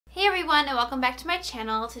Hey everyone, and welcome back to my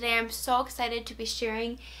channel. Today I'm so excited to be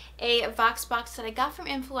sharing a Vox box that I got from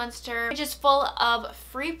Influenster, which is full of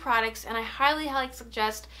free products, and I highly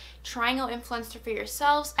suggest trying out Influenster for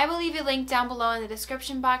yourselves. I will leave a link down below in the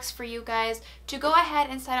description box for you guys to go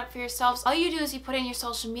ahead and sign up for yourselves. All you do is you put in your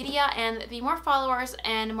social media, and the more followers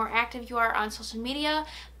and more active you are on social media,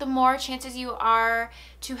 the more chances you are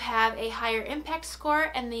to have a higher impact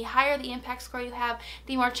score, and the higher the impact score you have,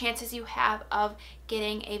 the more chances you have of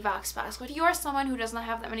getting a Vox box. If you are someone who does not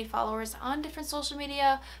have that many followers on different social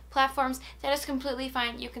media platforms, that is completely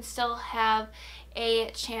fine. You can still have a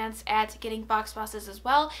chance at getting Vox boxes as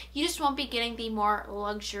well. You just won't be getting the more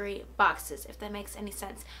luxury boxes, if that makes any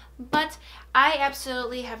sense. But I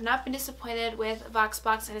absolutely have not been disappointed with Vox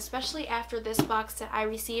box, and especially after this box that I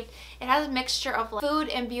received. It has a mixture of food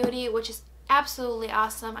and beauty, which is absolutely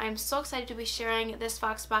awesome. I'm so excited to be sharing this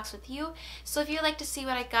Vox box with you. So if you'd like to see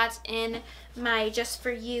what I got in my Just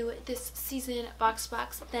For You this season Vox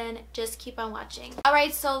box, then just keep on watching.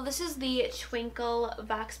 Alright, so this is the Twinkle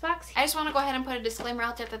Vox box. I just want to go ahead and put a disclaimer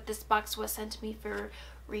out there that this box was sent to me for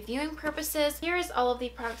reviewing purposes. Here's all of the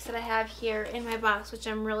products that I have here in my box, which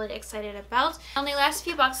I'm really excited about. On the last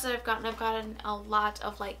few boxes that I've gotten a lot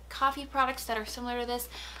of like coffee products that are similar to this,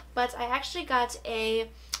 but I actually got a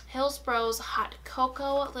Hillsborough's hot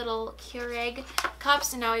cocoa little Keurig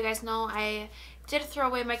cups, and now you guys know I did throw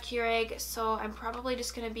away my Keurig, so I'm probably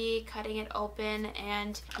just going to be cutting it open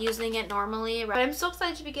and using it normally. But I'm so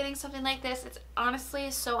excited to be getting something like this. It's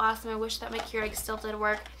honestly so awesome. I wish that my Keurig still did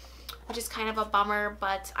work, which is kind of a bummer,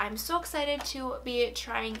 but I'm so excited to be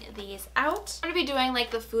trying these out. I'm going to be doing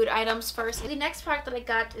like the food items first. The next product that I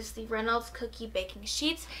got is the Reynolds Cookie Baking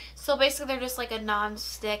Sheets. So basically they're just like a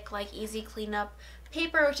non-stick, like easy cleanup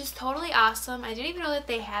paper, which is totally awesome. I didn't even know that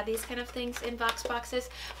they had these kind of things in Vox boxes,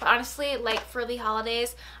 but honestly, like for the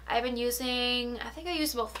holidays, I've been using, I think I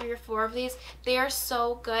used about 3 or 4 of these. They are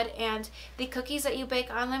so good, and the cookies that you bake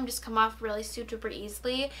on them just come off really super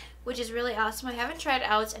easily, which is really awesome. I haven't tried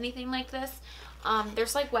out anything like this.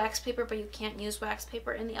 There's like wax paper, but you can't use wax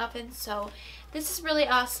paper in the oven, so this is really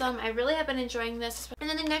awesome. I really have been enjoying this. And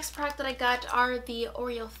then the next product that I got are the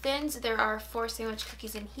Oreo Thins. There are 4 sandwich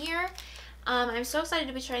cookies in here. I'm so excited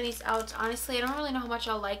to be trying these out. Honestly, I don't really know how much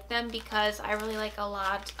I'll like them because I really like a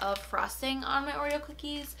lot of frosting on my Oreo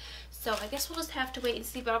cookies. So I guess we'll just have to wait and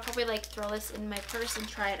see, but I'll probably like throw this in my purse and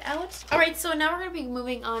try it out. Alright, so now we're going to be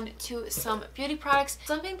moving on to some beauty products.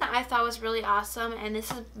 Something that I thought was really awesome, and this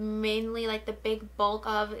is mainly like the big bulk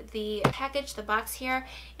of the package, the box here,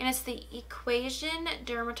 and it's the Equation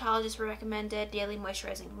Dermatologist Recommended Daily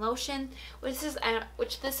Moisturizing Lotion, which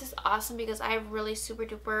this is awesome because I have really super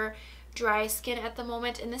duper dry skin at the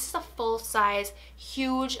moment, and this is a full size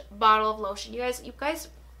huge bottle of lotion. You guys,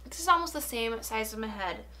 this is almost the same size as my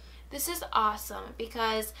head. This is awesome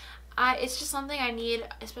because it's just something I need,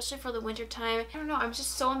 especially for the winter time. I don't know, I'm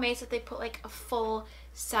just so amazed that they put like a full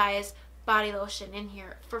size body lotion in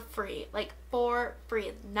here for free, like for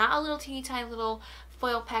free. Not a little teeny tiny little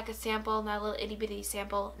foil packet sample, not a little itty bitty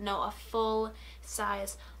sample, no, a full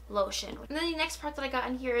size lotion. And then the next part that I got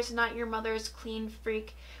in here is Not Your Mother's Clean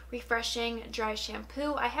Freak Refreshing Dry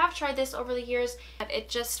Shampoo. I have tried this over the years, but it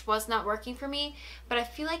just was not working for me, but I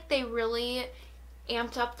feel like they really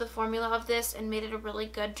amped up the formula of this and made it a really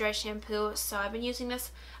good dry shampoo, so I've been using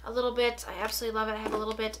this a little bit. I absolutely love it. I have a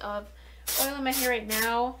little bit of oil in my hair right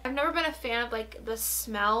now. I've never been a fan of like the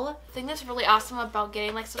smell. The thing that's really awesome about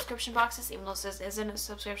getting like subscription boxes, even though this isn't a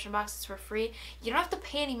subscription box, it's for free, you don't have to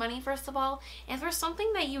pay any money first of all, and if there's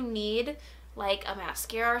something that you need, like a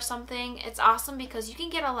mascara or something, it's awesome because you can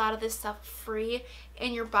get a lot of this stuff free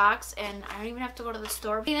in your box, and I don't even have to go to the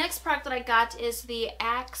store. The next product that I got is the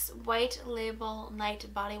Axe White Label Night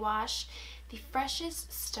Body Wash. The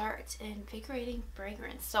freshest start and invigorating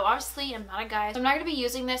fragrance. So obviously I'm not a guy, so I'm not going to be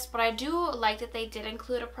using this, but I do like that they did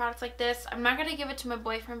include a product like this. I'm not going to give it to my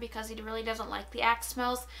boyfriend because he really doesn't like the Axe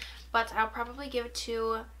smells, but I'll probably give it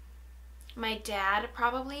to my dad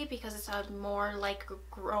probably because it's a more like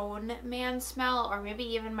grown man smell, or maybe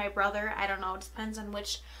even my brother. I don't know, it depends on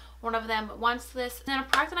which one of them wants this. And then a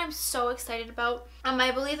product that I'm so excited about,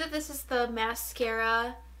 I believe that this is the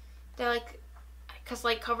mascara that like, because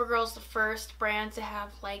like CoverGirl's the first brand to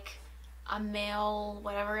have like a male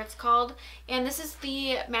whatever it's called, and this is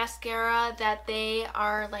the mascara that they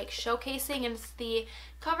are like showcasing, and it's the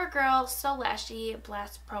CoverGirl So Lashy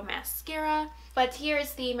Blast Pro Mascara. But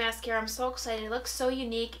here's the mascara. I'm so excited. It looks so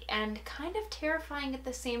unique and kind of terrifying at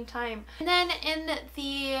the same time. And then in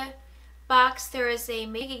the box there is a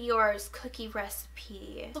Make It Yours cookie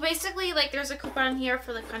recipe. So basically like there's a coupon here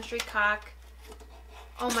for the Country Crock.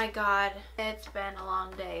 Oh my god, it's been a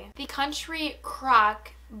long day. The Country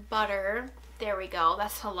Crock butter. There we go.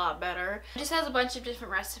 That's a lot better. It just has a bunch of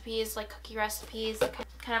different recipes, like cookie recipes, that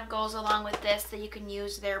kind of goes along with this, that you can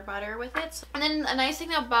use their butter with it. And then a nice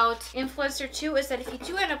thing about Influenster too is that if you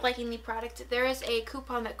do end up liking the product, there is a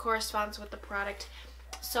coupon that corresponds with the product.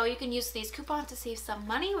 So you can use these coupons to save some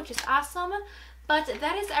money, which is awesome. But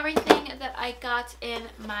that is everything that I got in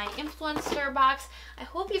my Influenster box. I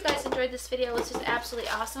hope you guys enjoyed this video. This is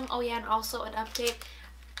absolutely awesome. Oh yeah, and also an update.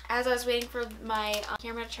 As I was waiting for my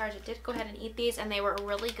camera to charge, I did go ahead and eat these, and they were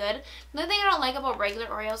really good. Another thing I don't like about regular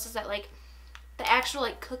Oreos is that like the actual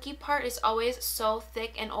like cookie part is always so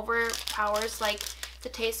thick and overpowers like the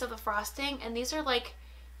taste of the frosting, and these are like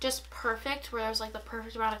just perfect, where there's like the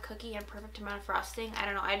perfect amount of cookie and perfect amount of frosting. I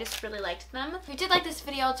don't know, I just really liked them. If you did like this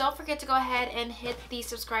video, don't forget to go ahead and hit the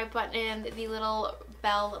subscribe button and the little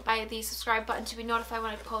bell by the subscribe button to be notified when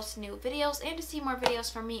I post new videos and to see more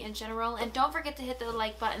videos from me in general. And don't forget to hit the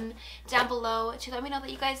like button down below to let me know that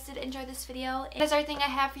you guys did enjoy this video. And that's everything I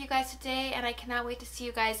have for you guys today, and I cannot wait to see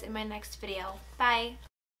you guys in my next video. Bye!